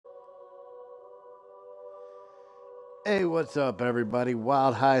Hey, what's up, everybody?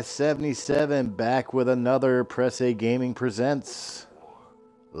 Wyldehigh77 back with another Press A Gaming Presents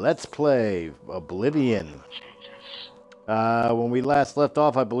Let's Play Oblivion. When we last left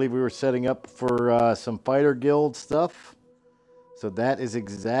off, I believe we were setting up for some fighter guild stuff. So that is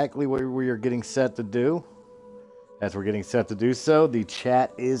exactly what we are getting set to do. As we're getting set to do so, the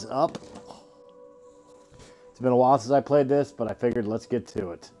chat is up. It's been a while since I played this, but I figured let's get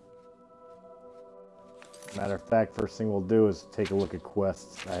to it. Matter of fact, first thing we'll do is take a look at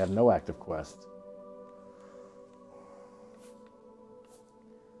quests. I have no active quests.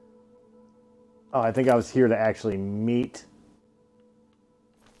 Oh, I think I was here to actually meet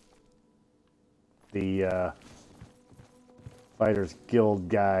the Fighters Guild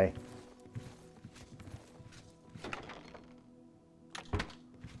guy. I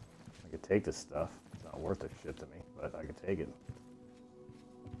could take this stuff. It's not worth a shit to me, but I could take it.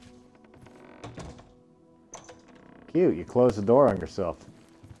 Cute, you close the door on yourself.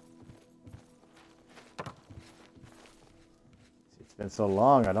 It's been so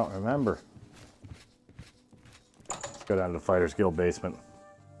long, I don't remember. Let's go down to the Fighters Guild basement.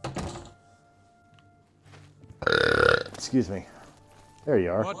 Excuse me. There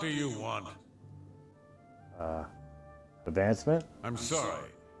you are. What do you want? Advancement? I'm sorry.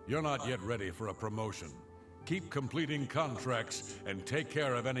 You're not yet ready for a promotion. Keep completing contracts and take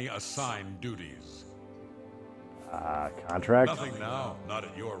care of any assigned duties. Contract? Nothing now, not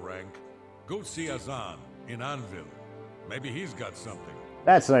at your rank. Go see Azan in Anvil. Maybe he's got something.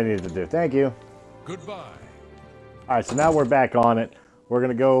 That's what I needed to do. Thank you. Goodbye. Alright, so now we're back on it. We're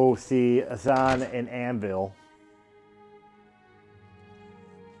going to go see Azan and Anvil.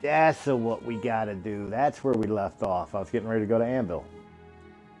 That's what we got to do. That's where we left off. I was getting ready to go to Anvil.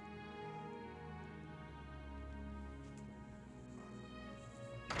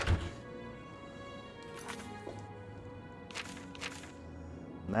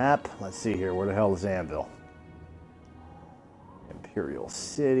 Map. Let's see here. Where the hell is Anvil? Imperial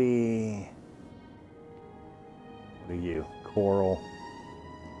City. What are you? Coral.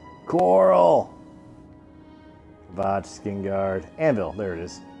 Coral! Kvatch, Skin Guard. Anvil. There it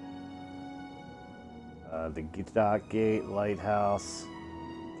is. The Dock Gate, Lighthouse,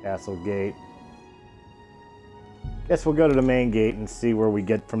 Castle Gate. Guess we'll go to the main gate and see where we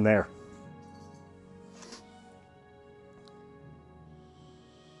get from there.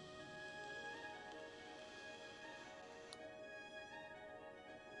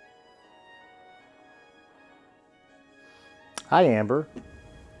 Hi, Amber.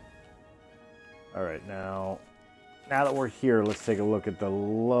 All right, now that we're here, let's take a look at the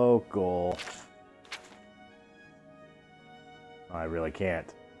local. Oh, I really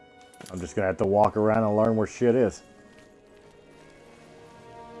can't. I'm just gonna have to walk around and learn where shit is.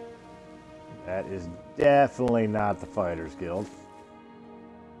 That is definitely not the Fighters Guild.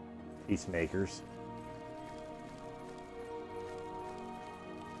 Peacemakers.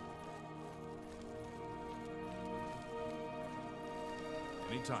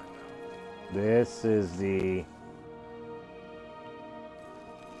 Anytime now. This is the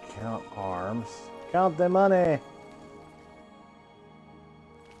Count Arms. Count the money.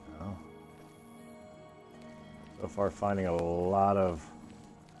 Oh. So far, finding a lot of.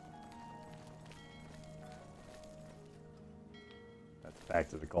 That's back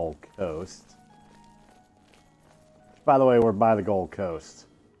to the Gold Coast. By the way, we're by the Gold Coast.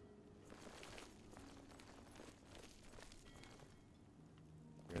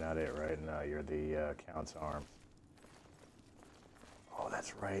 You're not it, right? No, you're the Count's Arms. Oh,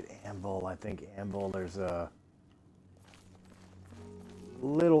 that's right, Anvil. I think Anvil, there's a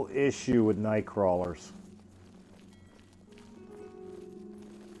little issue with night crawlers.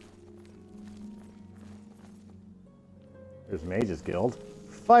 There's Mage's Guild.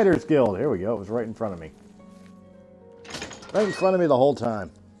 Fighters Guild. Here we go. It was right in front of me. Right in front of me the whole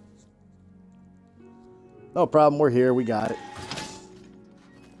time. No problem. We're here. We got it.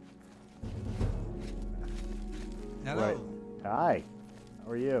 Hello. Right. Hi.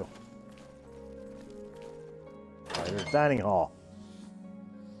 How are you? Fighters Dining Hall.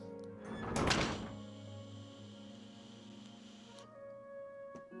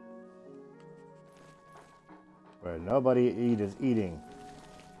 Where nobody is eating.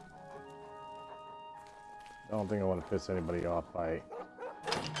 I don't think I want to piss anybody off by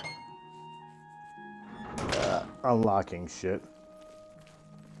unlocking shit.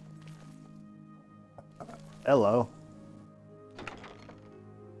 Hello.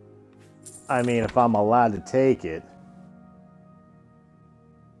 I mean, if I'm allowed to take it.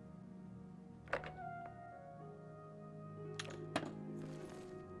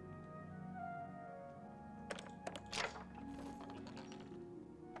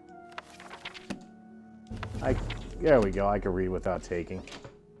 There we go. I can read without taking.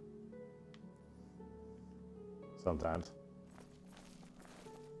 Sometimes.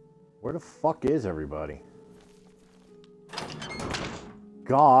 Where the fuck is everybody?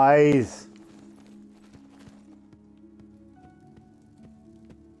 Guys!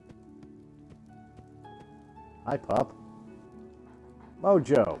 Hi, pup.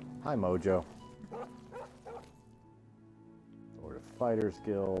 Mojo. Hi, Mojo. Or the Fighters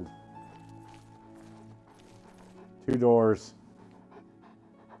Guild. 2 doors.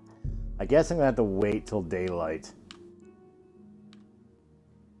 I guess I'm gonna have to wait till daylight.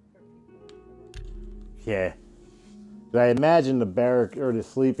 Yeah. I imagine the barrack or the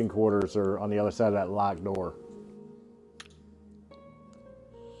sleeping quarters are on the other side of that locked door.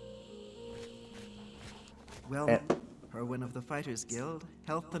 Well, Erwin of the Fighters Guild,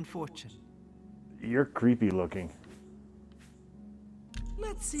 health and fortune. You're creepy looking.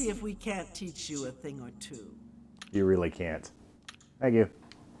 Let's see if we can't teach you a thing or two. You really can't. Thank you.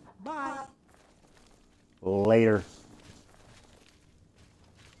 Bye. Later.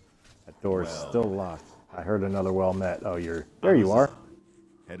 That door is still locked. I heard another well met. Oh, there you are.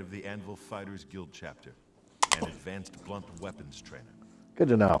 Head of the Anvil Fighters Guild chapter. An advanced blunt weapons trainer. Good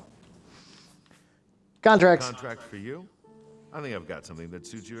to know. Contracts. Contract for you? I think I've got something that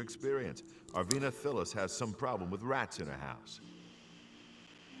suits your experience. Arvina Phyllis has some problem with rats in her house.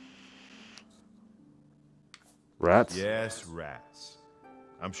 Rats? Yes, rats.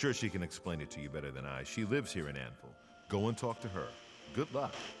 I'm sure she can explain it to you better than I. She lives here in Anvil. Go and talk to her. Good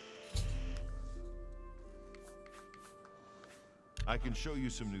luck. I can show you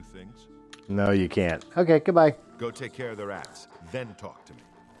some new things. No, you can't. Okay, goodbye. Go take care of the rats, then talk to me.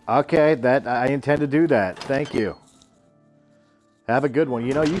 Okay, I intend to do that. Thank you. Have a good one.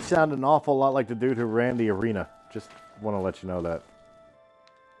 You know, you sound an awful lot like the dude who ran the arena. Just want to let you know that.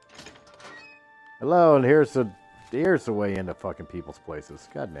 Hello, and here's the way into fucking people's places.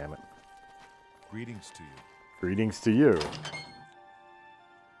 God damn it. Greetings to you. Greetings to you.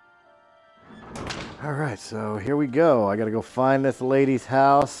 Alright, so here we go. I gotta go find this lady's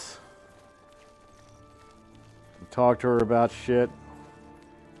house. And talk to her about shit.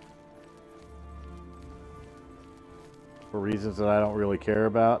 For reasons that I don't really care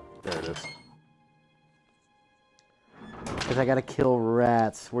about. There it is. Because I gotta kill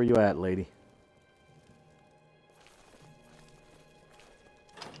rats. Where you at, lady?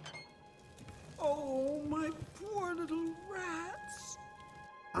 Oh, my poor little rats.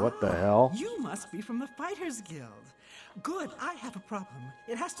 What the hell? You must be from the Fighters Guild. Good, I have a problem.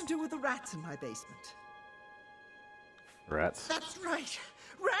 It has to do with the rats in my basement. Rats? That's right.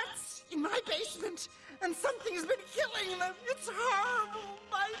 Rats in my basement. And something has been killing them. It's horrible.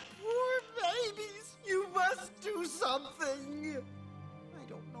 My poor babies. You must do something. I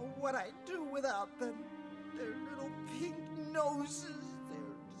don't know what I'd do without them. Their little pink noses.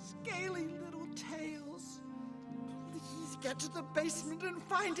 Their scaly little tails. Please get to the basement and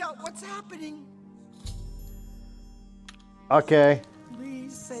find out what's happening. Okay.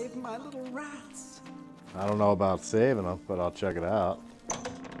 Please save my little rats. I don't know about saving them, but I'll check it out.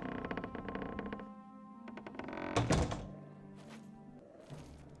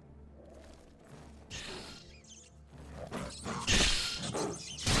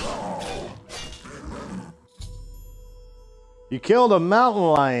 You killed a mountain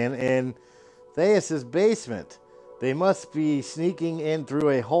lion in Theus's basement. They must be sneaking in through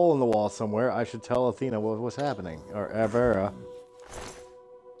a hole in the wall somewhere. I should tell Athena what was happening. Or Avera.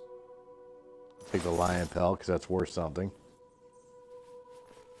 Take the lion pelt, because that's worth something.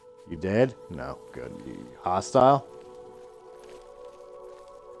 You dead? No. Good. You hostile?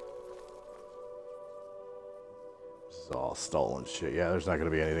 This is all stolen shit. Yeah, there's not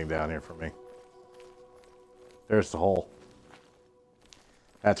going to be anything down here for me. There's the hole.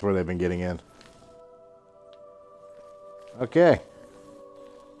 That's where they've been getting in. Okay.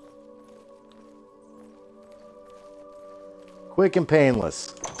 Quick and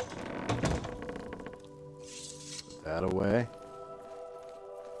painless. Put that away.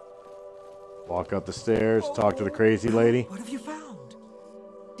 Walk up the stairs, talk to the crazy lady. What have you found?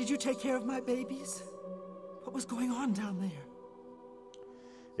 Did you take care of my babies? What was going on down there?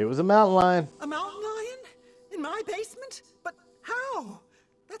 It was a mountain lion. A mountain lion? In my basement? But how?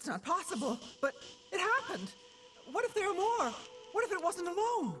 That's not possible. But it happened. What if there are more? What if it wasn't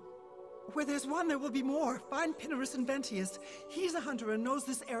alone? Where there's one, there will be more. Find Pinarus and Ventius. He's a hunter and knows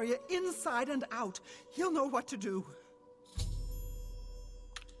this area inside and out. He'll know what to do.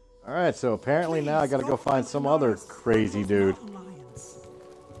 Alright, so apparently now I gotta go find some other crazy dude.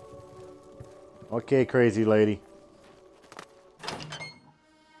 Okay, crazy lady.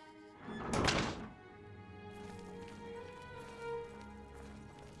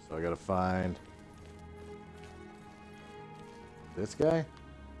 This guy?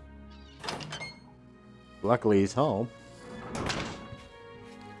 Luckily, he's home.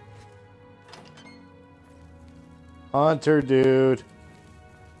 Hunter, dude.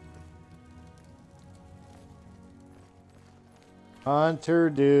 Hunter,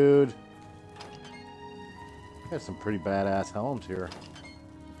 dude. Got some pretty badass homes here.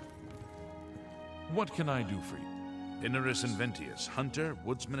 What can I do for you? Inaris Inventius, hunter,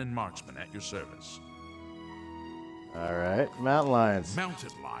 woodsman, and marksman at your service. All right, mountain lions.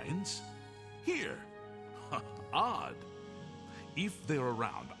 Mounted lions? Here. Odd. If they're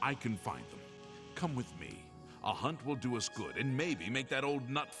around, I can find them. Come with me. A hunt will do us good and maybe make that old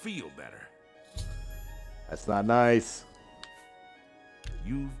nut feel better. That's not nice.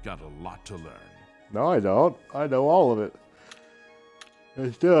 You've got a lot to learn. No, I don't. I know all of it.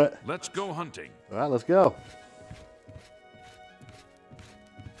 Let's do it. Let's go hunting. All right, let's go.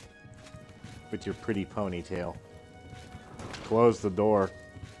 With your pretty ponytail. Close the door.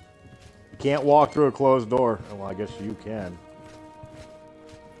 You can't walk through a closed door. Well, I guess you can.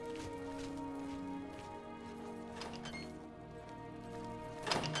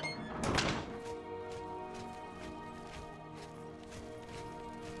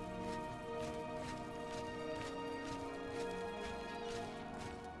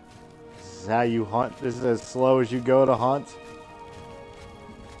 This is how you hunt. This is as slow as you go to hunt.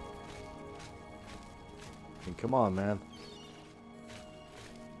 And come on, man.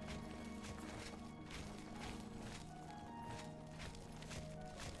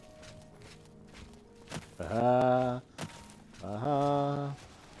 Aha. Aha.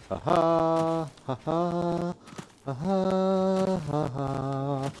 Aha. Aha.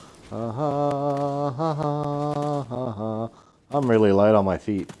 Aha. Aha. I'm really light on my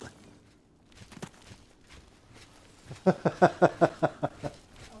feet.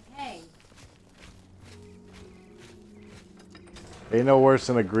 Okay. Ain't no worse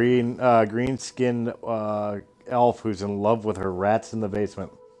than a green-skinned elf who's in love with her rats in the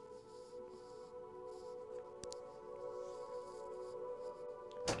basement.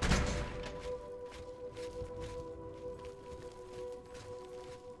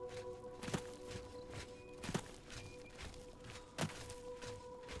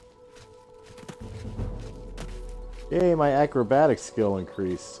 Yay, my acrobatic skill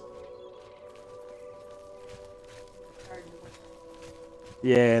increased.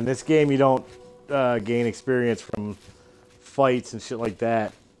 Yeah, in this game you don't gain experience from fights and shit like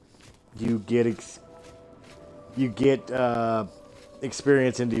that. You get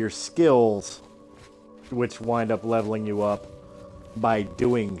experience into your skills, which wind up leveling you up by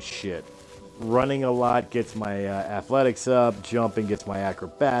doing shit. Running a lot gets my athletics up. Jumping gets my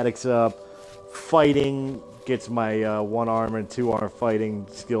acrobatics up. Fighting gets my one arm and two arm fighting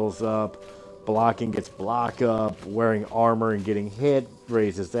skills up. Blocking gets block up. Wearing armor and getting hit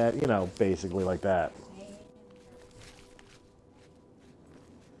raises that, you know, basically like that.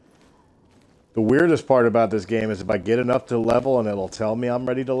 The weirdest part about this game is if I get enough to level and it'll tell me I'm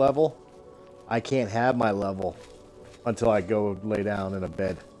ready to level, I can't have my level until I go lay down in a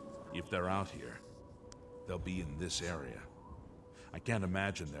bed. If they're out here, they'll be in this area. I can't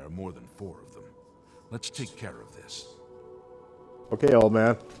imagine there are more than 4 of them. Let's take care of this. Okay, old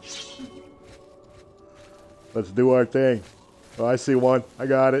man. Let's do our thing. Oh, I see one. I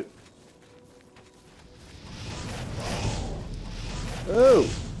got it. Oh!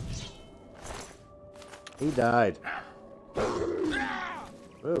 He died. Oh,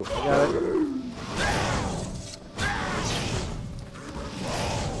 I got it.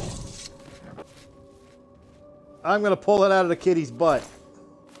 I'm gonna pull it out of the kitty's butt.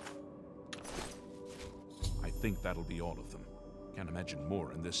 I think that'll be all of them. Can't imagine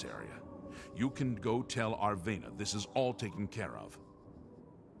more in this area. You can go tell Arvena this is all taken care of.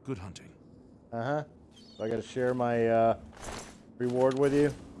 Good hunting. Uh-huh. So I gotta share my reward with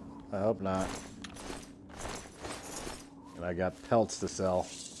you? I hope not. And I got pelts to sell.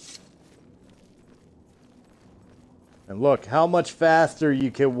 And look, how much faster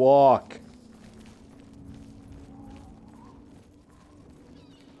you can walk.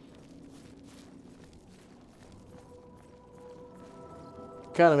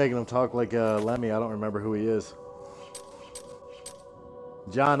 Kind of making him talk like Lemmy. I don't remember who he is.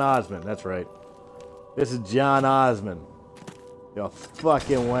 John Osmond, that's right. This is John Osmond. You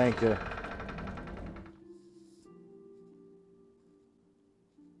fucking wanker.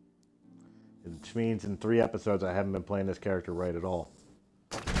 Which means in 3 episodes I haven't been playing this character right at all.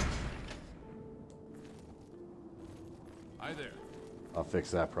 Hi there. I'll fix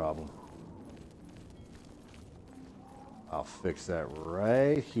that problem. I'll fix that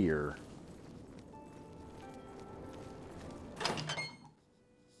right here.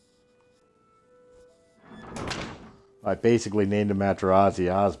 I basically named him after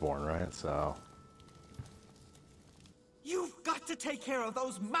Ozzy Osbourne, right? So. You've got to take care of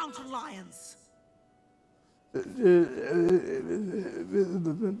those mountain lions. The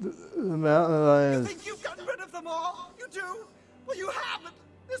mountain lions. You think you've gotten rid of them all? You do? Well, you haven't.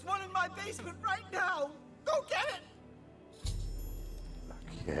 There's one in my basement right now. Go get it.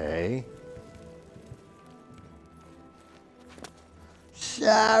 Okay.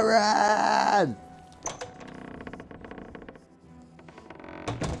 Sharon!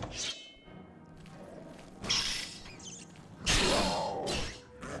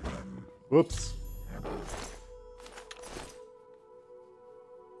 Whoops.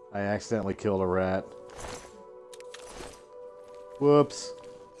 I accidentally killed a rat. Whoops.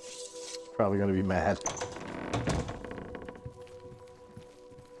 Probably gonna be mad.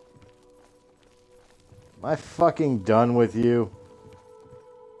 Am I fucking done with you?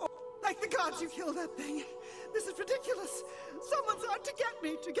 Oh, thank the gods you killed that thing. This is ridiculous. Someone's out to get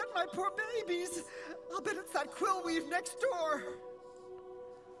me, to get my poor babies. I'll bet it's that quill weave next door.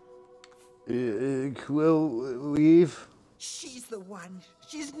 Quill weave? She's the one.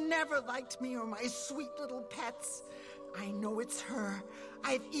 She's never liked me or my sweet little pets. I know it's her.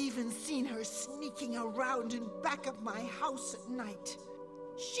 I've even seen her sneaking around in back of my house at night.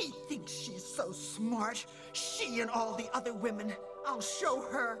 She thinks she's so smart. She and all the other women. I'll show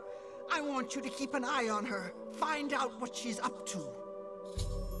her. I want you to keep an eye on her. Find out what she's up to.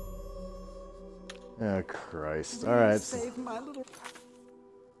 Oh, Christ. Alright. Save my little...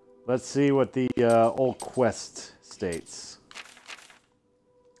 Let's see what the old quest states.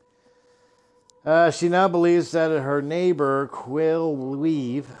 She now believes that her neighbor, Quill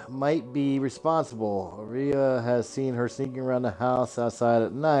Weave, might be responsible. Rhea has seen her sneaking around the house outside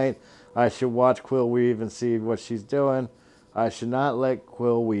at night. I should watch Quill Weave and see what she's doing. I should not let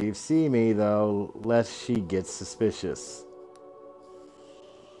Quill Weave see me, though, lest she gets suspicious.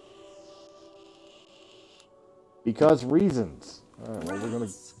 Because reasons. Alright, well, we're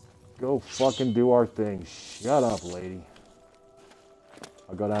gonna go fucking do our thing. Shut up, lady.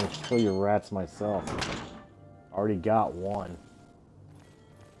 I'll go down and kill your rats myself. Already got one.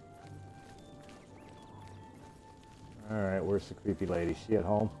 Alright, where's the creepy lady? She at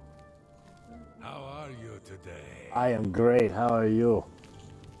home? How are you today? I am great. How are you?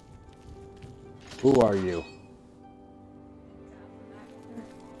 Who are you?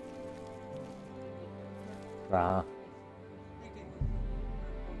 Uh-huh.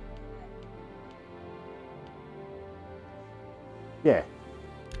 Yeah.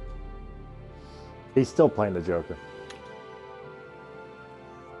 He's still playing the Joker.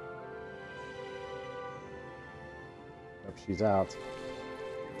 Nope, she's out.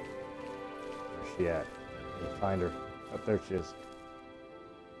 Where's she at? I can find her. Up there she is.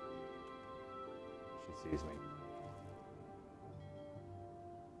 She sees me.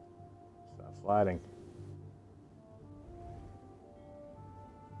 Stop sliding.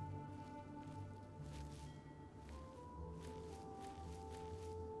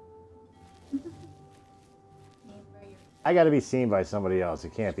 I gotta be seen by somebody else.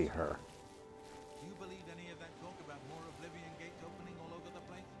 It can't be her. Do you believe any of that talk about more Oblivion gates opening all over the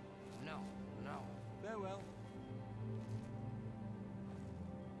place? No, no. Farewell.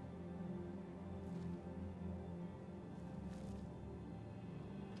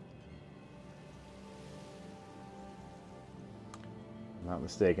 I'm not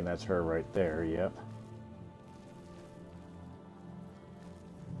mistaken, that's her right there, yep.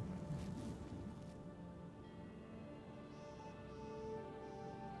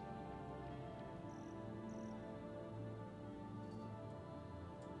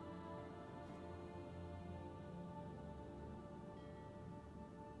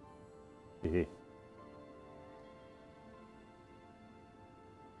 Hehe.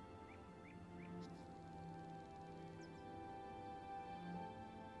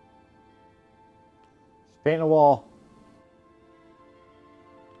 Painting a wall.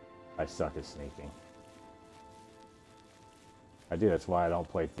 I suck at sneaking. I do, that's why I don't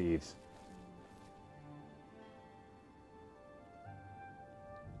play Thieves.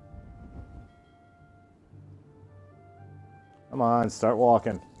 Come on, start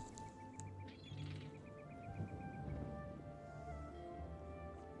walking.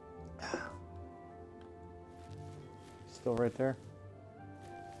 Still right there?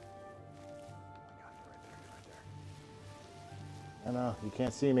 I know, you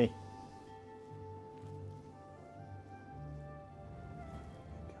can't see me.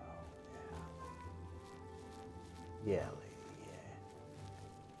 Yeah, lady, yeah.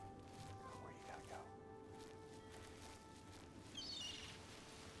 Where you gotta go?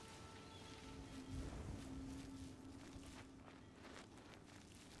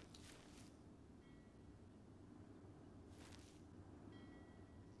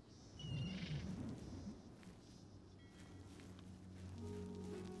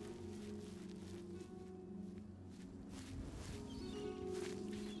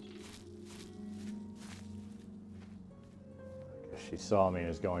 she saw me and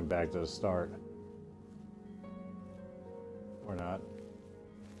is going back to the start. Or not.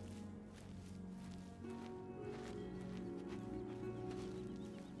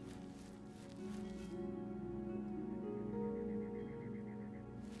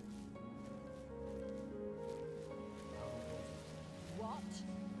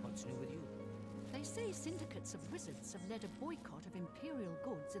 What's new with you? They say syndicates of wizards have led a boycott of imperial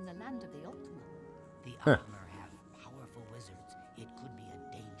goods in the land of the Ultima. The Ultima have powerful wizards. It could be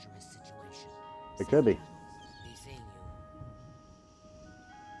a dangerous situation. It could be. Be seeing you.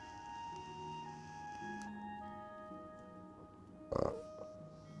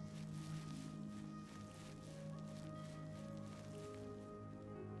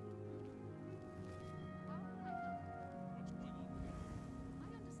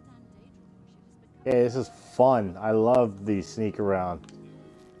 Yeah, this is fun. I love these sneak around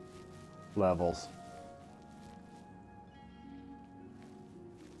levels.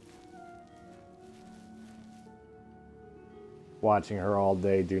 Watching her all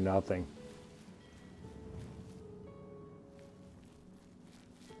day do nothing.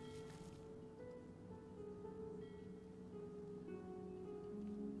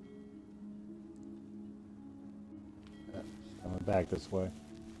 She's coming back this way.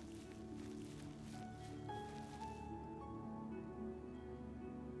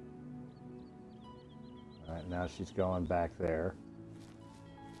 Alright, now she's going back there.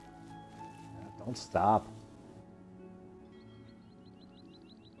 Don't stop.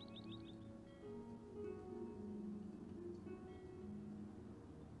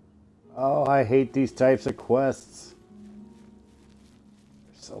 Oh, I hate these types of quests.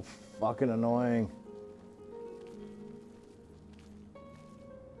 They're so fucking annoying.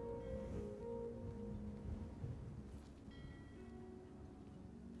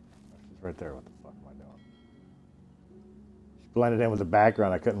 She's right there. What the fuck am I doing? She blended in with the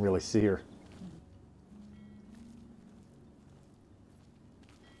background. I couldn't really see her.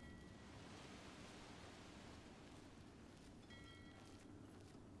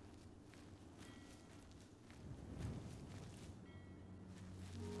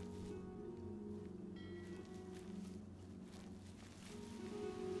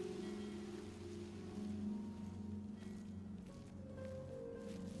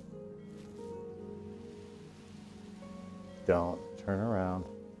 Don't turn around.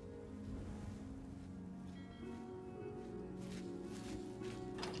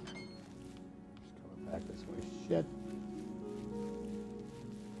 Just coming back this way. Shit.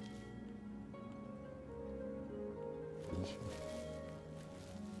 Isn't she?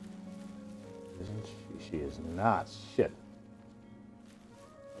 Isn't she? She is not. Shit.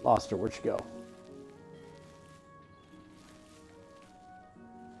 Lost her. Where'd she go?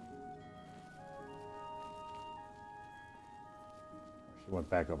 She went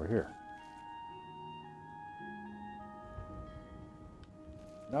back over here.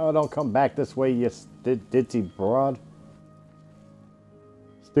 No, don't come back this way, you ditzy broad.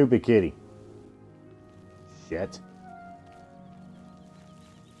 Stupid kitty. Shit.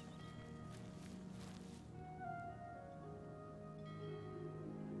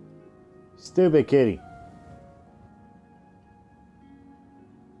 Stupid kitty.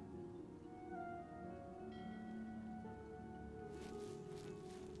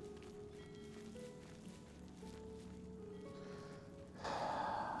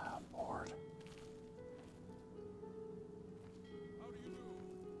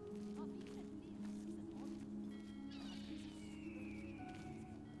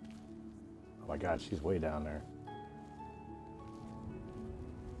 Oh my god, she's way down there.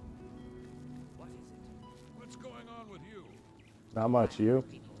 What is it? What's going on with you? Not much, you?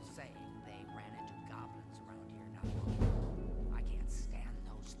 People say they ran into goblins around here not long ago. I can't stand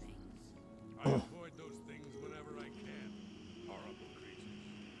those things. I avoid those things whenever I can. Horrible creatures.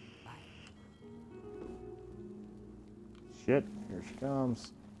 Shit, here she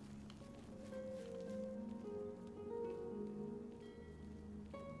comes.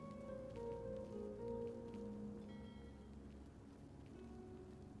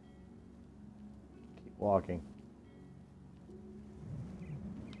 Keep walking.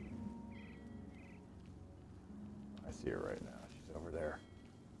 I see her right now. She's over there.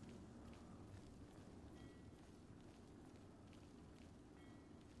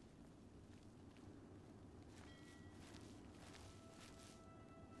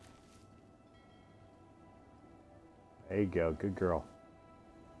 There you go. Good girl.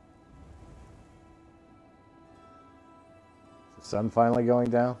 Is the sun finally going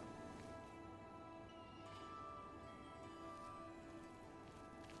down?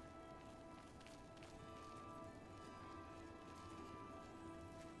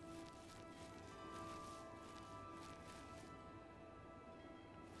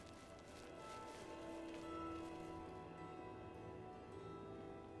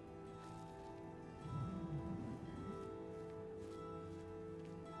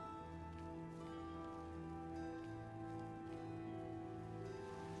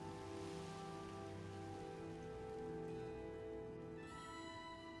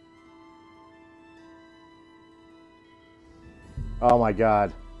 Oh my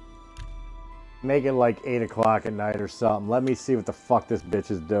god. Make it like 8 o'clock at night or something. Let me see what the fuck this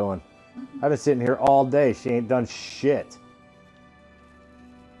bitch is doing. I've been sitting here all day. She ain't done shit.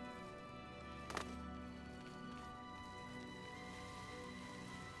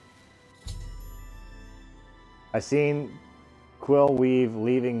 I seen Quill Weave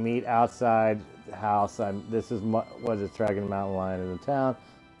leaving meat outside the house. This is what is tracking a mountain lion in the town.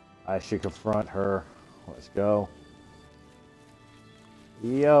 I should confront her. Let's go.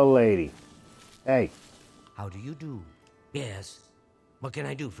 Yo, lady. Hey. How do you do? Yes. What can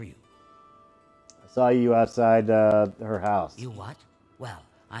I do for you? I saw you outside her house. You what? Well,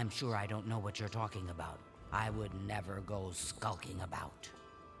 I'm sure I don't know what you're talking about. I would never go skulking about.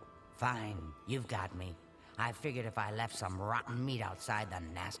 Fine, you've got me. I figured if I left some rotten meat outside, the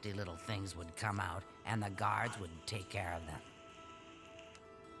nasty little things would come out, and the guards would take care of them.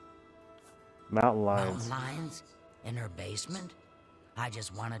 Mountain lions. Mountain lions? In her basement? I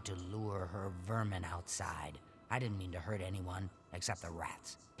just wanted to lure her vermin outside. I didn't mean to hurt anyone, except the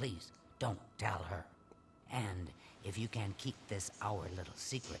rats. Please, don't tell her. And if you can keep this our little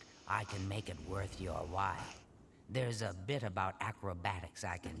secret, I can make it worth your while. There's a bit about acrobatics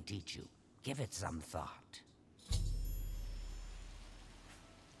I can teach you. Give it some thought.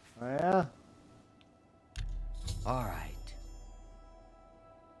 Oh, yeah? All right.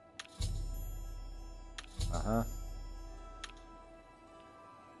 Uh-huh.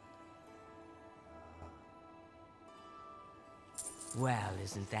 Well,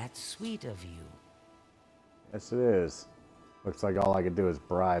 isn't that sweet of you? Yes, it is. Looks like all I could do is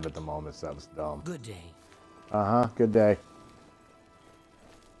bribe at the moment, so that was dumb. Good day. Uh-huh, good day.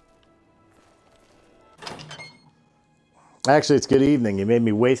 Actually, it's good evening. You made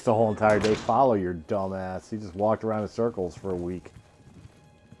me waste the whole entire day. Follow your dumb ass. You just walked around in circles for a week.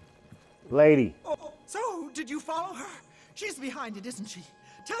 Lady. Oh, so, did you follow her? She's behind it, isn't she?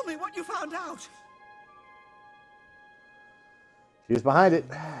 Tell me what you found out. She's behind it.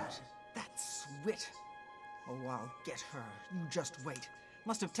 That Swit. Oh, I'll get her. You just wait.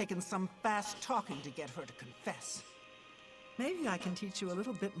 Must have taken some fast talking to get her to confess. Maybe I can teach you a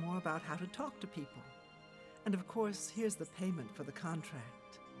little bit more about how to talk to people. And of course, here's the payment for the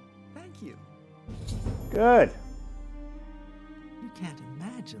contract. Thank you. Good. You can't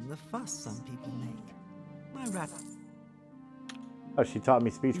imagine the fuss some people make. My rat. Oh, she taught me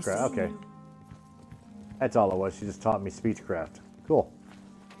speechcraft. Okay. That's all it was. She just taught me speechcraft. Cool.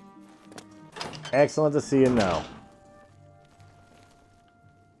 Excellent to see you now.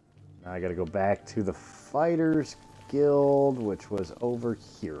 Now I gotta go back to the Fighters Guild, which was over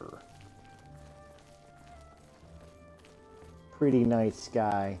here. Pretty nice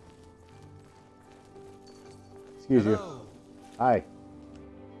guy. Excuse you. Hi.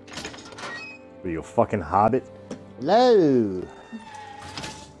 Are you a fucking hobbit? Hello.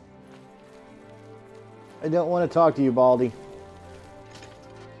 I don't want to talk to you, Baldy.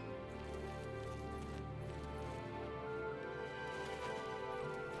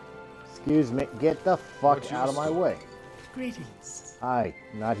 Excuse me. Get the fuck out of my way. Greetings. Hi.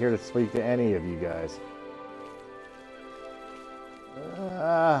 Not here to speak to any of you guys.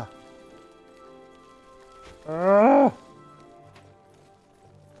 I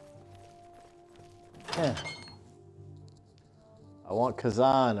want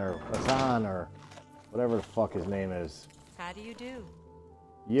Kazan or whatever the fuck his name is. How do you do?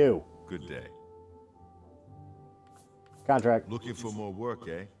 You. Good day. Contract. Looking for more work,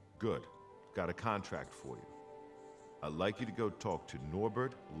 eh? Good. Got a contract for you. I'd like you to go talk to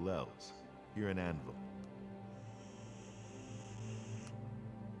Norbert Lels here in Anvil.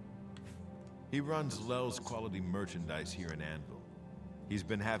 He runs Lels Quality Merchandise here in Anvil. He's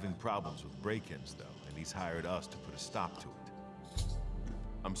been having problems with break-ins, though, and he's hired us to put a stop to it.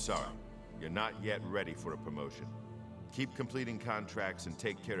 I'm sorry. You're not yet ready for a promotion. Keep completing contracts and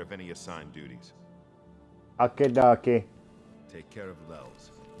take care of any assigned duties. Okay, dokie. Take care of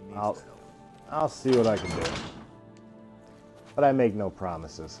Lels. He needs the help. I'll see what I can do. But I make no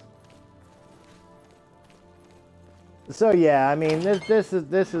promises. So yeah, I mean, this is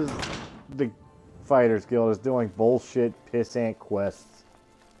the Fighters Guild is doing bullshit pissant quests.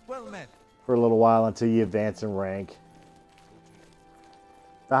 Well met. For a little while until you advance in rank.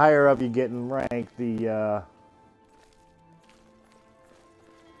 The higher up you get in rank, the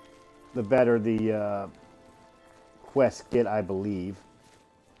better the quests get, I believe.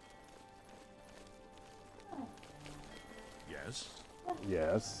 Yes?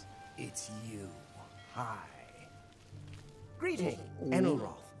 Yes. It's you. Hi. Greeting,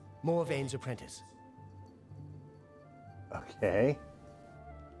 Enelroth, Morvain's apprentice. Okay.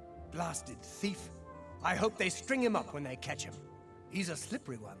 Blasted thief. I hope they string him up when they catch him. He's a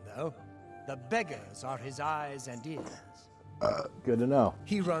slippery one, though. The beggars are his eyes and ears. Good to know.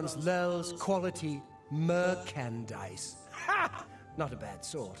 He runs Lel's quality merchandise. Ha! Not a bad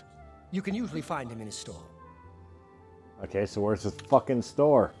sort. You can usually find him in his store. Okay, so where's his fucking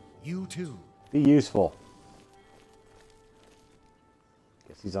store? You too. Be useful.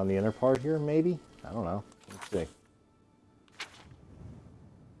 Guess he's on the inner part here, maybe? I don't know. Let's see.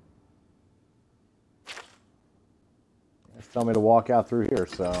 It's telling me to walk out through here,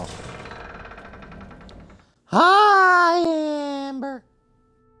 so... Hi, Amber!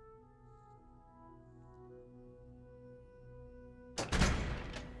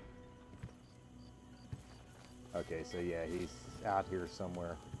 Okay, so yeah, he's out here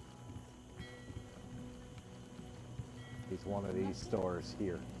somewhere. He's one of these stores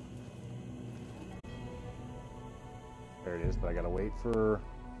here. There it is, but I gotta wait for...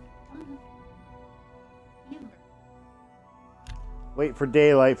 Wait for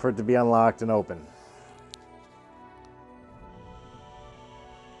daylight for it to be unlocked and open.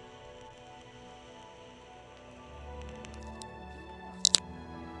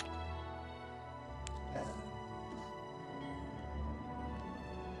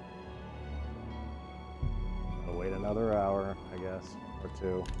 I'll wait another hour, I guess, or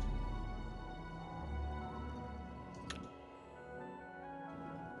two.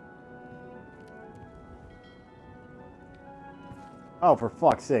 Oh, for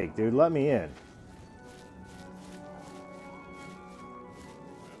fuck's sake, dude, let me in.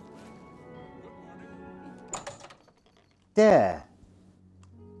 Yeah.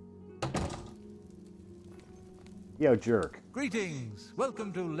 Yo, jerk. Greetings!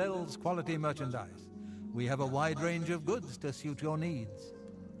 Welcome to Lel's Quality Merchandise. We have a wide range of goods to suit your needs.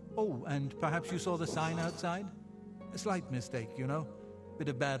 Oh, and perhaps you saw the sign outside? A slight mistake, you know. Bit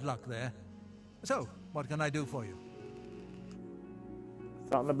of bad luck there. So, what can I do for you?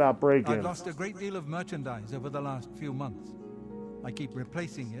 Something about break-ins. I've lost a great deal of merchandise over the last few months. I keep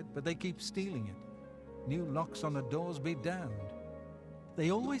replacing it, but they keep stealing it. New locks on the doors be damned.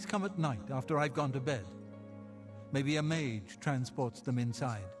 They always come at night after I've gone to bed. Maybe a mage transports them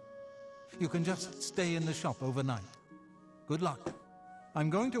inside. You can just stay in the shop overnight. Good luck. I'm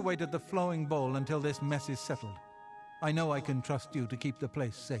going to wait at the flowing bowl until this mess is settled. I know I can trust you to keep the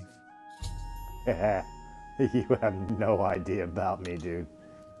place safe. You have no idea about me, dude.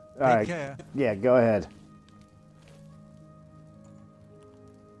 All Take right. care. Yeah, go ahead.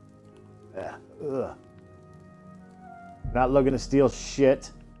 Ugh. Not looking to steal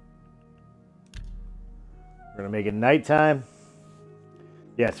shit. We're gonna make it nighttime.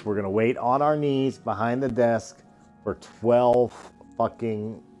 Yes, we're gonna wait on our knees behind the desk for 12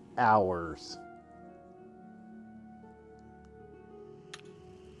 fucking hours.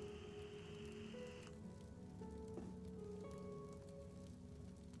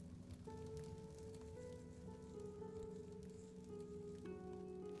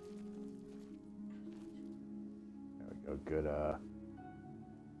 There we go.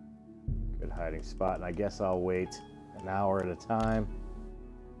 Good hiding spot, and I guess I'll wait an hour at a time.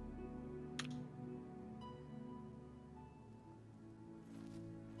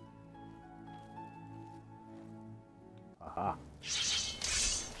 Aha.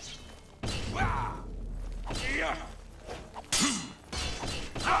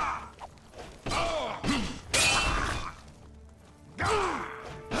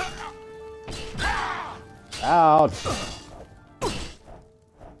 Ouch.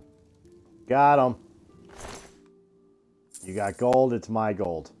 Got him. You got gold, it's my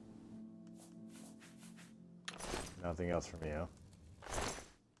gold. Nothing else from you.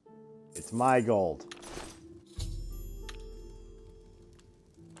 It's my gold.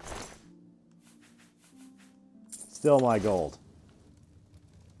 Still my gold.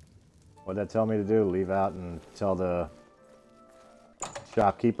 What'd that tell me to do? Leave out and tell the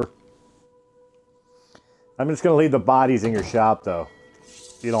shopkeeper? I'm just gonna leave the bodies in your shop, though.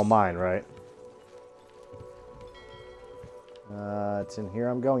 You don't mind, right? It's in here.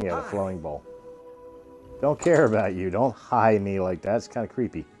 I'm going. Yeah, the flowing bowl. Don't care about you. Don't hi me like that. It's kind of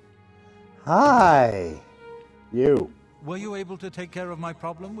creepy. Hi. You. Were you able to take care of my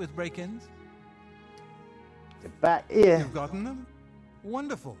problem with break-ins? Get back here. You've gotten them?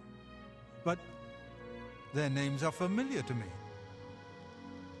 Wonderful. But their names are familiar to me.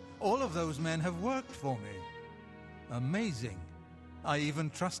 All of those men have worked for me. Amazing. I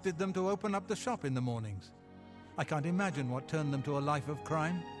even trusted them to open up the shop in the mornings. I can't imagine what turned them to a life of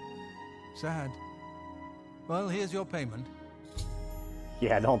crime. Sad. Well, here's your payment.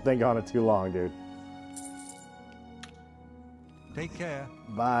 Yeah, don't think on it too long, dude. Take care.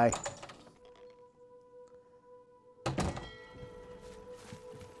 Bye.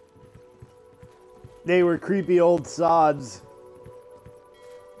 They were creepy old sods.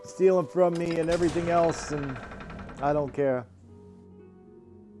 Stealing from me and everything else, and I don't care.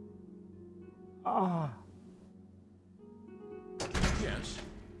 Ah. Yes.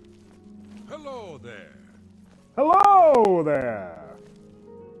 Hello there. Hello there.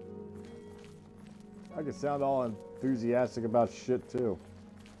 I can sound all enthusiastic about shit too.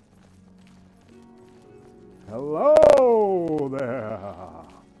 Hello there.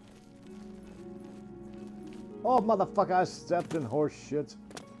 Oh, motherfucker, I stepped in horse shit.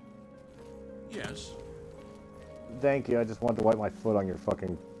 Yes. Thank you, I just wanted to wipe my foot on your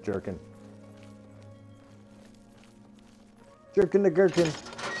fucking jerkin. Jerkin the gherkin.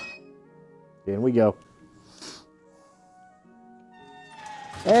 In we go.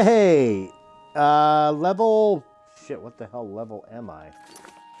 Hey! Level... Shit, what the hell level am I?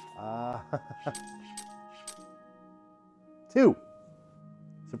 2.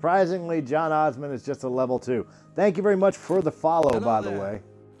 Surprisingly, John Osmond is just a level 2. Thank you very much for the follow, by the way.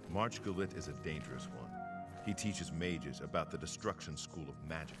 March Galit is a dangerous one. He teaches mages about the destruction school of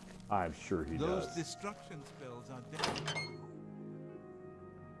magic. I'm sure he does. Those destruction spells are dangerous.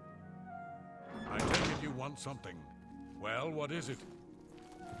 I take it you want something. Well, what is it?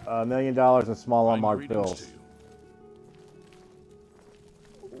 $1 million in small My unmarked greetings bills. to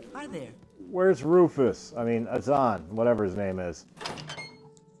you. Hi there. Where's Rufus? I mean, Azan, whatever his name is.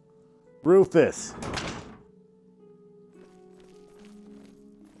 Rufus.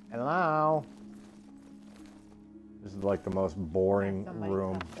 Hello. This is like the most boring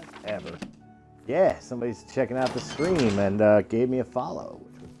room ever. Yeah, somebody's checking out the stream and gave me a follow,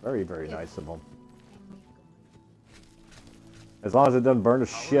 which was very, very nice of them. As long as it doesn't burn the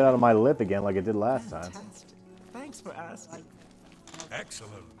shit out of my lip again like it did last time. Fantastic. Thanks for asking.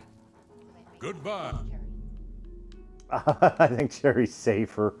 Excellent. Goodbye. I think Cherry's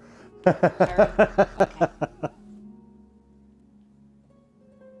safer.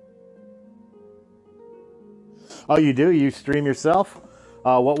 Oh, you do? You stream yourself?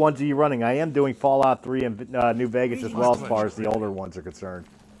 What ones are you running? I am doing Fallout 3 and New Vegas as well, as far as the older ones are concerned.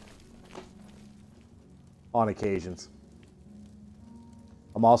 On occasions.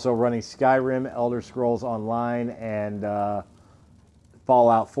 I'm also running Skyrim, Elder Scrolls Online, and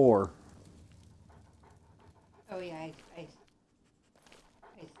Fallout 4. Oh yeah, I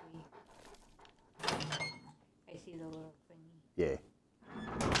see the little thingy. Yeah.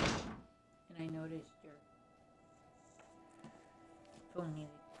 And I noticed your phone needed.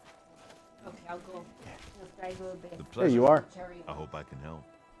 Okay, I'll go. After I go a bit. There you are. I hope I can help.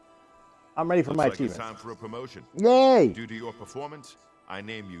 I'm ready for my Looks like achievement. it's time for a promotion. Yay! Due to your performance, I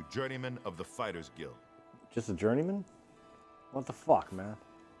name you Journeyman of the Fighters Guild. Just a journeyman? What the fuck, man?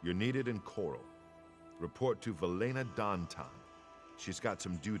 You're needed in Coral. Report to Velena Dantan. She's got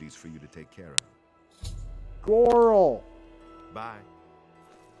some duties for you to take care of. Coral. Bye.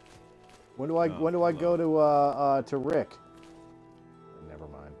 When do I go to Rick? Never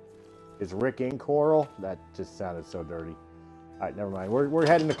mind. Is Rick in Coral? That just sounded so dirty. All right, never mind. We're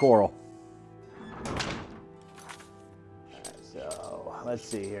heading to Coral. So let's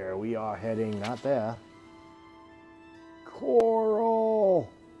see here. We are heading not there. Coral.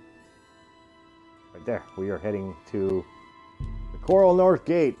 Right there. We are heading to the Coral North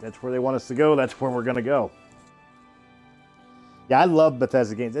Gate. That's where they want us to go. That's where we're gonna go. Yeah, I love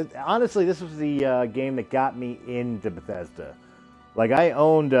Bethesda games. Honestly, this was the game that got me into Bethesda. Like, I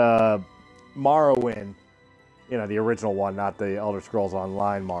owned Morrowind, you know, the original one, not the Elder Scrolls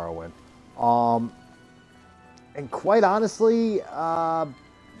Online Morrowind. And quite honestly,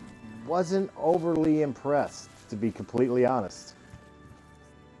 wasn't overly impressed, to be completely honest.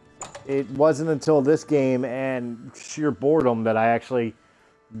 It wasn't until this game and sheer boredom that I actually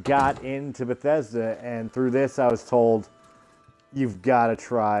got into Bethesda, and through this I was told, you've got to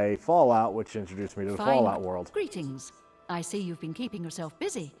try Fallout, which introduced me to the Fallout world. Greetings. I see you've been keeping yourself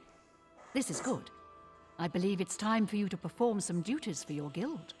busy. This is good. I believe it's time for you to perform some duties for your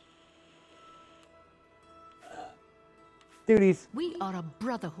guild. Duties. We are a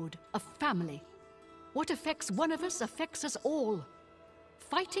brotherhood, a family. What affects one of us affects us all.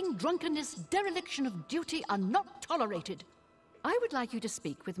 Fighting, drunkenness, dereliction of duty are not tolerated. I would like you to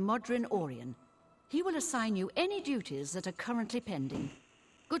speak with Modrin Orion. He will assign you any duties that are currently pending.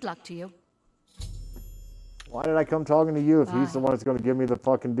 Good luck to you. Why did I come talking to you if he's the one that's going to give me the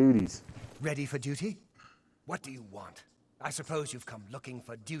fucking duties? Ready for duty? What do you want? I suppose you've come looking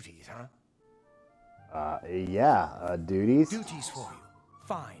for duties, huh? Yeah, duties. Duties for you.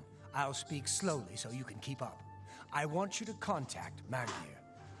 Fine. I'll speak slowly so you can keep up. I want you to contact Maglier.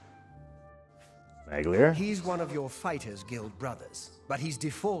 Maglier? He's one of your Fighters Guild brothers, but he's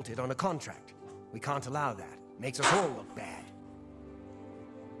defaulted on a contract. We can't allow that. Makes us all look bad.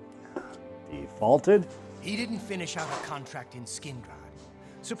 Defaulted? He didn't finish out a contract in Skingrad.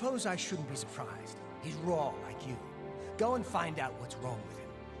 Suppose I shouldn't be surprised. He's raw like you. Go and find out what's wrong with him.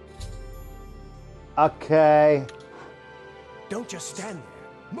 Okay. Don't just stand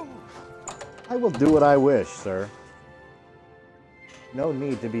there. Move! I will do what I wish, sir. No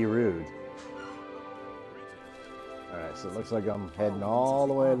need to be rude. Alright, so it looks like I'm heading all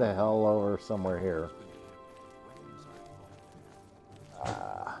the way the hell over somewhere here.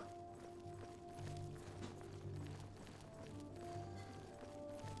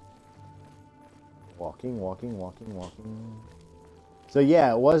 Walking. So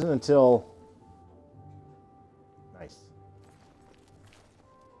yeah, it wasn't until... Nice.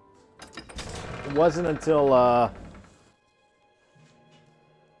 It wasn't until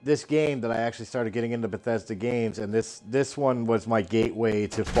this game that I actually started getting into Bethesda games, and this one was my gateway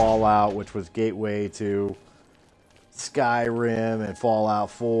to Fallout, which was gateway to Skyrim and Fallout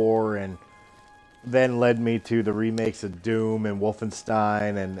 4, and then led me to the remakes of Doom and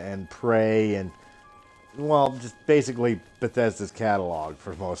Wolfenstein and Prey, and well, just basically Bethesda's catalog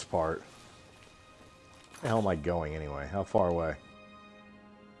for the most part. Where the hell am I going anyway? How far away?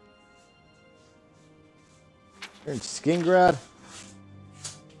 You're in Skingrad?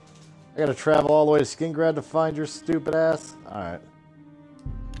 I gotta travel all the way to Skingrad to find your stupid ass? Alright.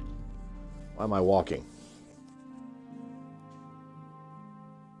 Why am I walking?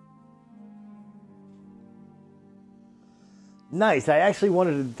 Nice. I actually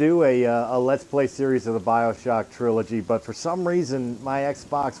wanted to do a Let's Play series of the BioShock trilogy, but for some reason my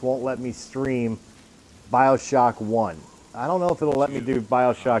Xbox won't let me stream BioShock 1. I don't know if it'll let me do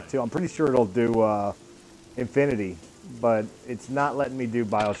BioShock 2. I'm pretty sure it'll do Infinity, but it's not letting me do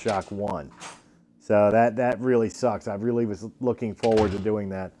BioShock 1. So that really sucks. I really was looking forward to doing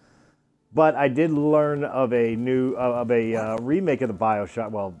that. But I did learn of a new remake of the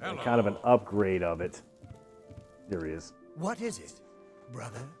BioShock, well, kind of an upgrade of it. Here he is. What is it,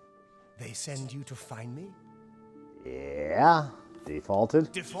 brother? They send you to find me? Yeah,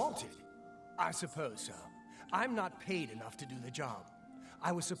 defaulted. Defaulted? I suppose so. I'm not paid enough to do the job.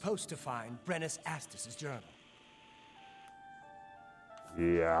 I was supposed to find Brennus Astus's journal.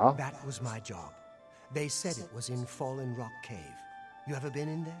 Yeah. That was my job. They said it was in Fallen Rock Cave. You ever been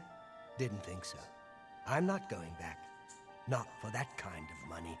in there? Didn't think so. I'm not going back. Not for that kind of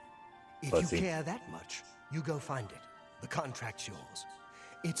money. If you care that much, you go find it. The contract's yours.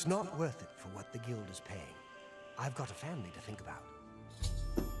 It's not worth it for what the guild is paying. I've got a family to think about.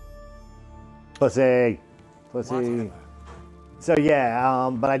 Pussy. So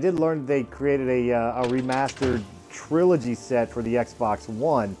yeah, but I did learn they created a remastered trilogy set for the Xbox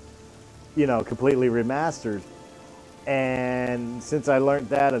One. You know, completely remastered. And since I learned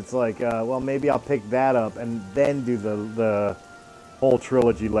that, it's like, well, maybe I'll pick that up and then do the whole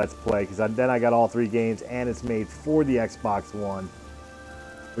trilogy Let's Play, because then I got all 3 games, and it's made for the Xbox One,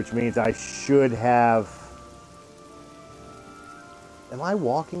 which means I should have... Am I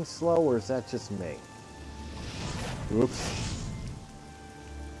walking slow, or is that just me? Oops.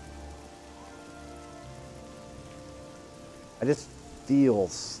 I just feel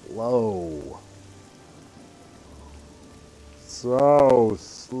slow. So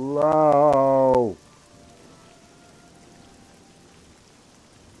slow.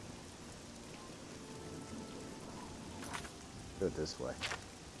 Do it this way.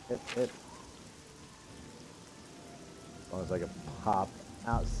 Hit. As long as I can pop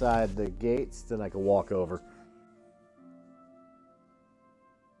outside the gates, then I can walk over.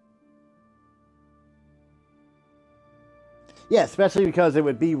 Yeah, especially because it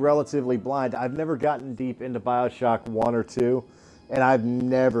would be relatively blind. I've never gotten deep into BioShock 1 or 2, and I've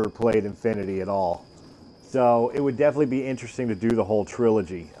never played Infinity at all. So it would definitely be interesting to do the whole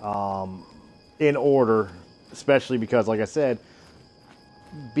trilogy in order, especially because, like I said,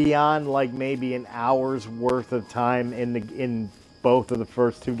 beyond like maybe an hour's worth of time in both of the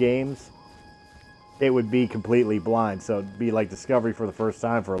first 2 games, it would be completely blind. So it'd be like Discovery for the first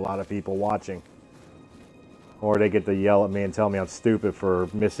time for a lot of people watching. Or they get to yell at me and tell me I'm stupid for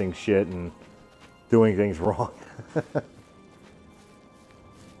missing shit and doing things wrong.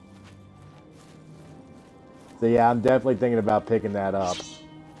 So yeah, I'm definitely thinking about picking that up.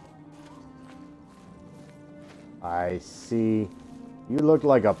 I see. You look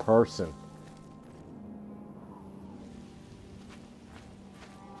like a person.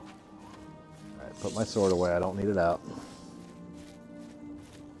 Alright, put my sword away. I don't need it out.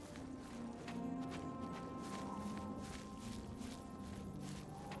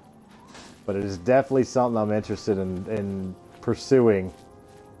 But it is definitely something I'm interested in pursuing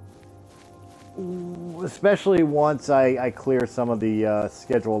especially once I clear some of the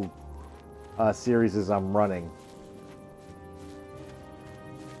scheduled series I'm running.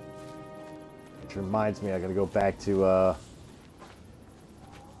 Which reminds me, I gotta go back to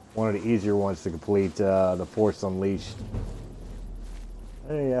one of the easier ones to complete, the Force Unleashed.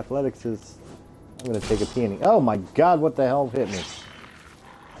 Hey, athletics is... I'm gonna take a peony. Oh my god, what the hell hit me?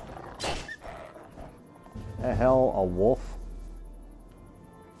 The hell, a wolf?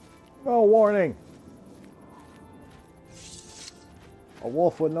 No warning! A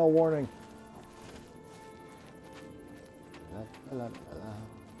wolf with no warning.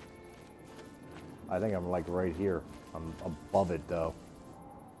 I think I'm like right here. I'm above it though.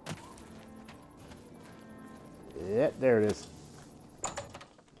 Yeah, there it is.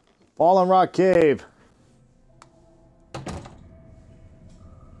 Fallen Rock Cave.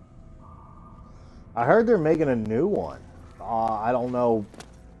 I heard they're making a new one. I don't know.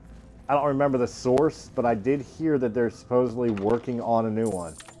 I don't remember the source, but I did hear that they're supposedly working on a new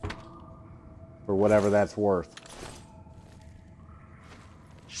one. For whatever that's worth.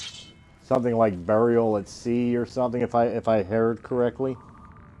 Something like Burial at Sea or something, if I heard correctly.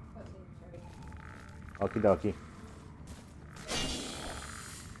 Okie dokie.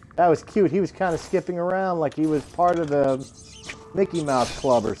 That was cute. He was kind of skipping around like he was part of the Mickey Mouse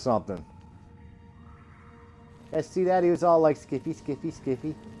Club or something. Yeah, see that? He was all like Skippy, Skippy,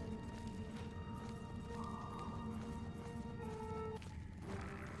 Skippy.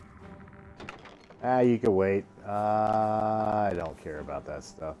 Ah, you can wait. I don't care about that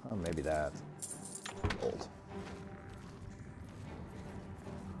stuff. Oh, maybe that. Old.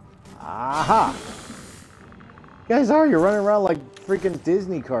 Aha! You guys you're running around like freaking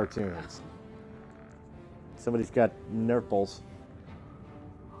Disney cartoons. Somebody's got nurples.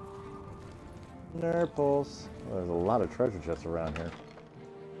 Nurples. Well, there's a lot of treasure chests around here.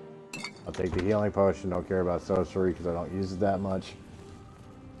 I'll take the healing potion. Don't care about sorcery because I don't use it that much.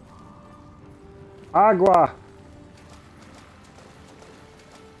 Agua!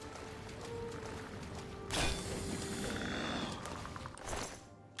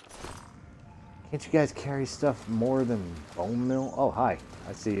 Can't you guys carry stuff more than bone meal? Oh, hi.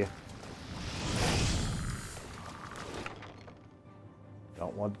 I see you.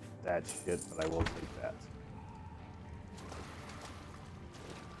 Don't want that shit, but I will take that.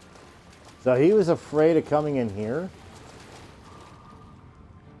 So he was afraid of coming in here?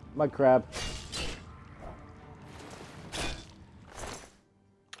 My crap.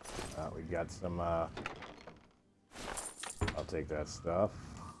 We got some, I'll take that stuff.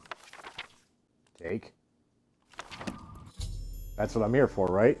 Take. That's what I'm here for,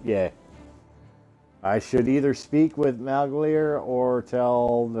 right? Yeah. I should either speak with Malglier or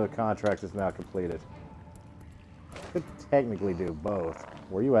tell the contract is now completed. Could technically do both.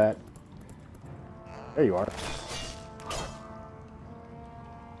 Where you at? There you are.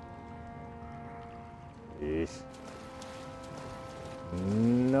 Yeesh.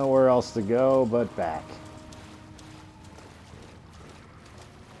 Nowhere else to go but back.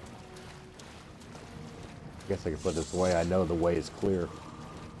 I guess I can put this away. I know the way is clear.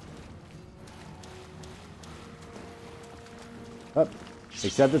 Oh,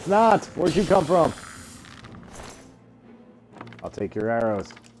 except it's not. Where'd you come from? I'll take your arrows.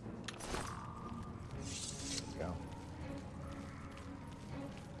 There you go.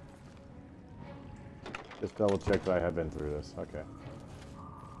 Just double check that I have been through this. Okay.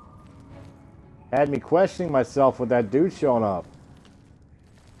 Had me questioning myself with that dude showing up.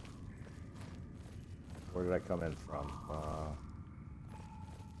 Where did I come in from?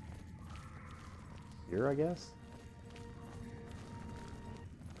 Here, I guess?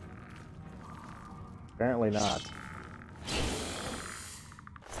 Apparently not.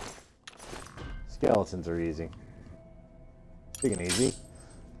 Skeletons are easy. Speaking easy.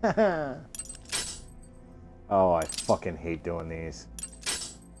 Oh, I fucking hate doing these.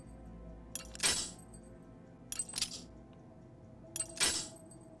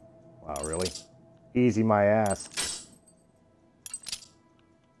 Wow, really? Easy my ass.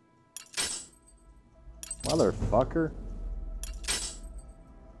 Motherfucker.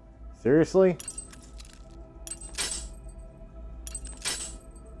 Seriously?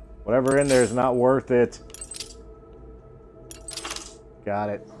 Whatever in there is not worth it. Got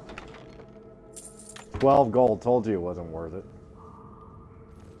it. 12 gold. Told you it wasn't worth it.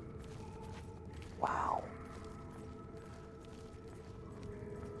 Wow.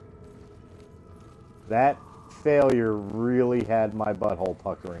 That failure really had my butthole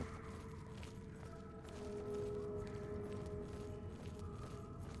puckering.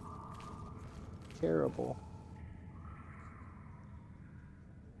 Terrible.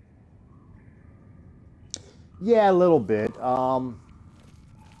 Yeah, a little bit.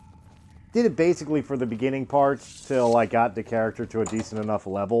 Did it basically for the beginning parts till I got the character to a decent enough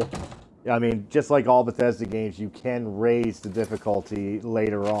level. I mean, just like all Bethesda games, you can raise the difficulty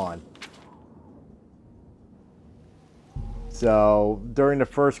later on. So, during the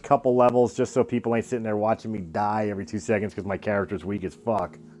first couple levels, just so people ain't sitting there watching me die every 2 seconds because my character's weak as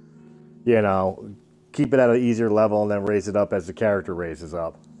fuck, you know, keep it at an easier level and then raise it up as the character raises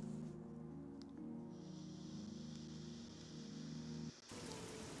up.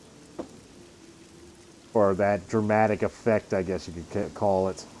 For that dramatic effect, I guess you could call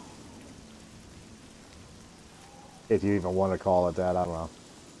it. If you even want to call it that, I don't know.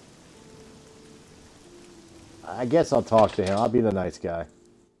 I guess I'll talk to him. I'll be the nice guy.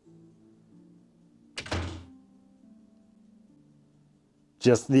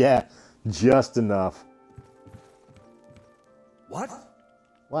 Just enough. What?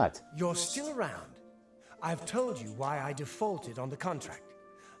 What? You're still around. I've told you why I defaulted on the contract.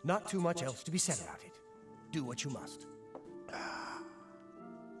 Not too much else to be said about it. Do what you must.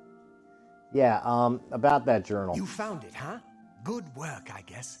 Yeah, about that journal. You found it, huh? Good work, I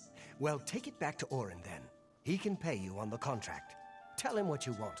guess. Well, take it back to Orin then. He can pay you on the contract. Tell him what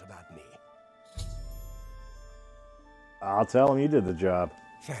you want about me. I'll tell him you did the job.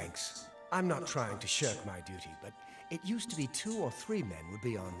 Thanks. I'm not trying to shirk my duty, but it used to be 2 or 3 men would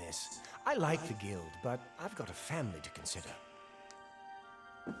be on this. I like the guild, but I've got a family to consider.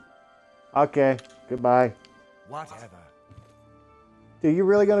 Okay, goodbye. Whatever. Dude, you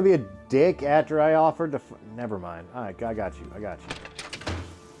really gonna be a dick after I offered to... Never mind. Alright, I got you. I got you.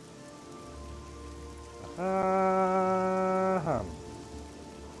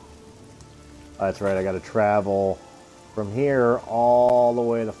 That's right, I gotta travel from here all the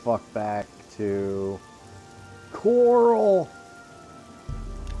way the fuck back to... Coral!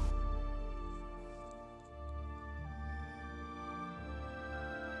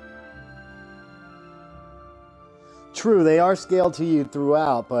 True, they are scaled to you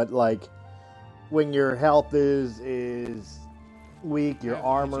throughout, but like when your health is weak, your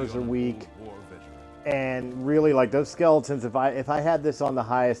armors are weak, and really like those skeletons. If I had this on the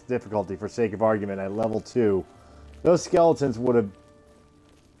highest difficulty for sake of argument at level 2, those skeletons would have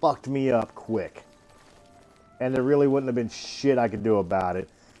fucked me up quick, and there really wouldn't have been shit I could do about it.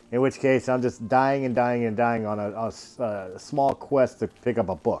 In which case, I'm just dying and dying and dying on a small quest to pick up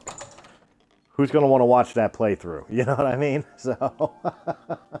a book. Who's going to want to watch that playthrough? You know what I mean? So...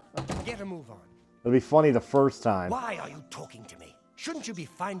 Get a move on. It'll be funny the first time. Why are you talking to me? Shouldn't you be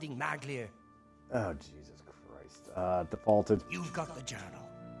finding Maglir? Oh, Jesus Christ. Defaulted. You've got the journal.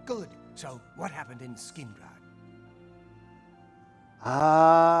 Good. So, what happened in Skingrad?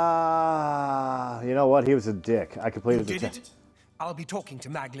 You know what? He was a dick. I completed the... You did it? I'll be talking to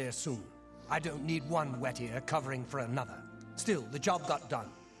Maglir soon. I don't need one wet ear covering for another. Still, the job got done.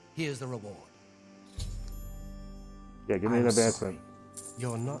 Here's the reward. Yeah, give me an advancement.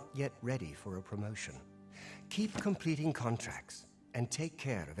 You're not yet ready for a promotion. Keep completing contracts and take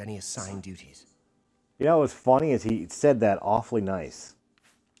care of any assigned duties. You know what's funny is he said that awfully nice.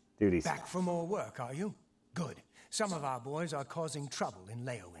 Duties. Back for more work, are you? Good. Some of our boys are causing trouble in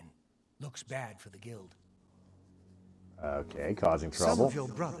Leowin. Looks bad for the guild. Okay, causing trouble. Some of your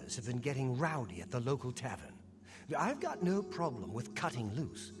brothers have been getting rowdy at the local tavern. I've got no problem with cutting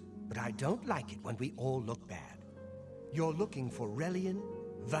loose, but I don't like it when we all look bad. You're looking for Relian,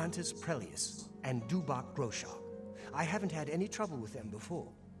 Vantus Prelius, and Dubak Groshar. I haven't had any trouble with them before,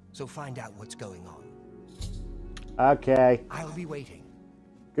 so find out what's going on. Okay. I'll be waiting.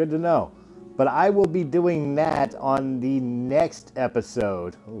 Good to know. But I will be doing that on the next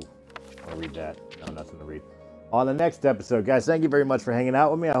episode. Ooh, I'll read that. No, nothing to read. On the next episode. Guys, thank you very much for hanging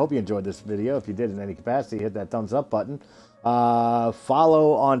out with me. I hope you enjoyed this video. If you did in any capacity, hit that thumbs up button.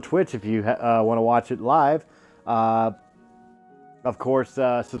 Follow on Twitch if you want to watch it live. Of course,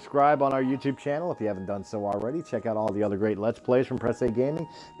 subscribe on our YouTube channel if you haven't done so already. Check out all the other great Let's Plays from Press A Gaming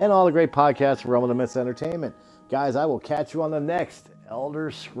and all the great podcasts from Realm of the Myths Entertainment. Guys, I will catch you on the next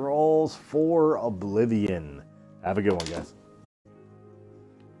Elder Scrolls 4 Oblivion. Have a good one, guys.